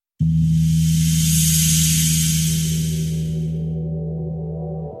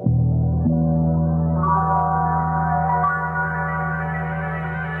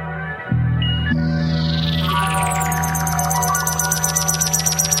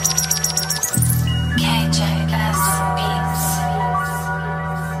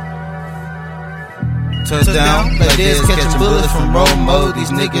touchdown. Like this, catching bullets from road mode.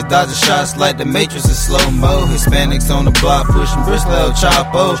 These niggas dodging shots like the Matrix in slow-mo. Hispanics on the block pushing Bristol El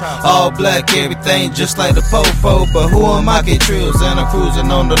Chapo. All black, everything just like the Popo. But who am I? Get trills and I'm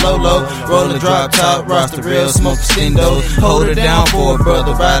cruising on the low-low. Rollin' drop top, roster real, smoke stendo. Hold it down for a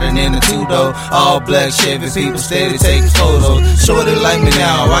brother riding in a two-door. All black Chevy, people steady taking photos. Shorty like me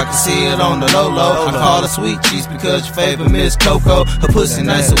now, I can see it on the low-low. I call her sweet cheese because your favorite Miss Coco. Her pussy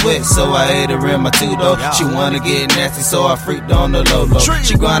nice and wet, so I ate her in my two-door. She wanna get nasty, so I freaked on the low-low.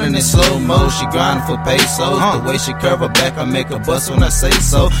 She grinding in slow-mo, she grinding for pesos. The way she curve her back, I make her bust when I say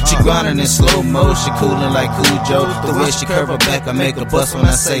so. She grinding in slow-mo, she coolin' like Cujo. The way she curve her back, I make her bust when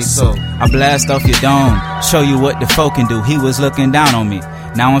I say so. I blast off your dome, show you what the folk can do. He was looking down on me,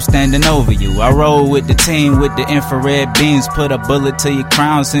 now I'm standing over you. I roll with the team with the infrared beams. Put a bullet to your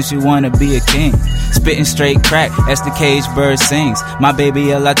crown since you wanna be a king. Spitting straight crack as the cage bird sings. My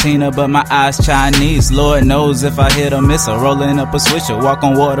baby a Latina but my eyes Chinese. Lord knows if I hit or miss her. Rolling up a swisher, walk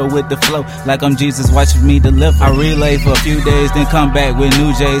on water with the flow like I'm Jesus watching me deliver. I relay for a few days then come back with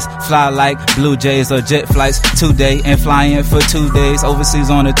new J's. Fly like Blue Jays or jet flights today. And flying for 2 days overseas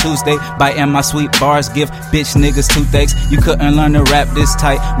on a Tuesday. Biting my sweet bars, give bitch niggas toothaches. You couldn't learn to rap this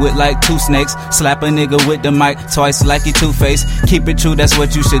tight with like 2 snakes. Slap a nigga with the mic twice like he Two-Face. Keep it true, that's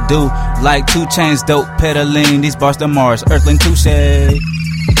what you should do. Like 2 Chainz, dope pedaling. These bars to Mars, Earthling touche.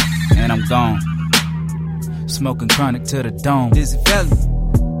 And I'm gone. Smoking chronic to the dome. Dizzy Valley.